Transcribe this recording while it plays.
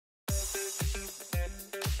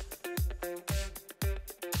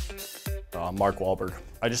Mark Wahlberg.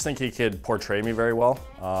 I just think he could portray me very well.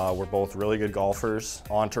 We're both really good golfers.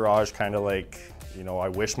 Entourage, kind of like, you know, I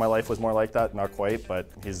wish my life was more like that, not quite, but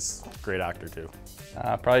he's a great actor too.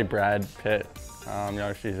 Probably Brad Pitt. You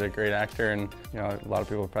know, she's a great actor, and you know, a lot of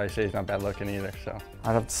people probably say he's not bad looking either. So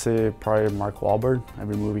I'd have to say probably Mark Wahlberg.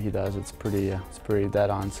 Every movie he does, it's pretty dead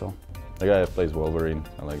on. So the guy that plays Wolverine,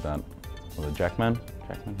 I like that. Was it Jackman?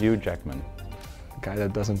 Hugh Jackman. The guy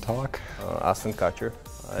that doesn't talk. Aston Kutcher.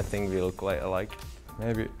 I think we look alike.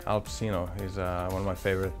 Maybe Al Pacino. He's one of my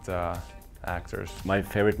favorite actors. My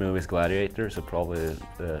favorite movie is Gladiator, so probably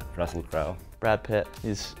Russell Crowe. Brad Pitt,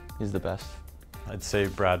 he's the best. I'd say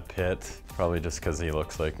Brad Pitt, probably just because he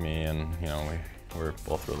looks like me, and you know, we're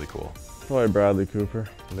both really cool. Probably Bradley Cooper.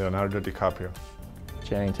 Leonardo DiCaprio.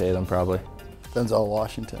 Channing Tatum, probably. Denzel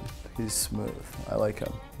Washington. He's smooth. I like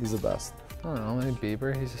him. He's the best. I don't know, maybe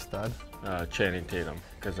Bieber. He's a stud. Channing Tatum,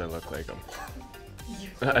 because I look like him.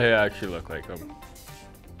 I actually look like him.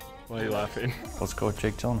 Why are you laughing? Let's go with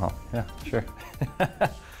Jake Gyllenhaal. Yeah, sure.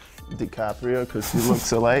 DiCaprio, because he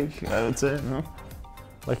looks alike, I would say. No?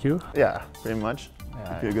 Like you? Yeah, pretty much.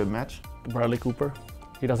 Yeah, It'd be a good match. Bradley Cooper.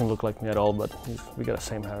 He doesn't look like me at all, but we got the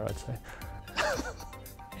same hair, I'd say.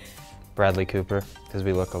 Bradley Cooper, because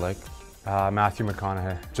we look alike. Matthew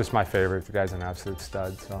McConaughey, just my favorite. The guy's an absolute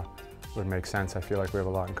stud, so it would make sense. I feel like we have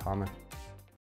a lot in common.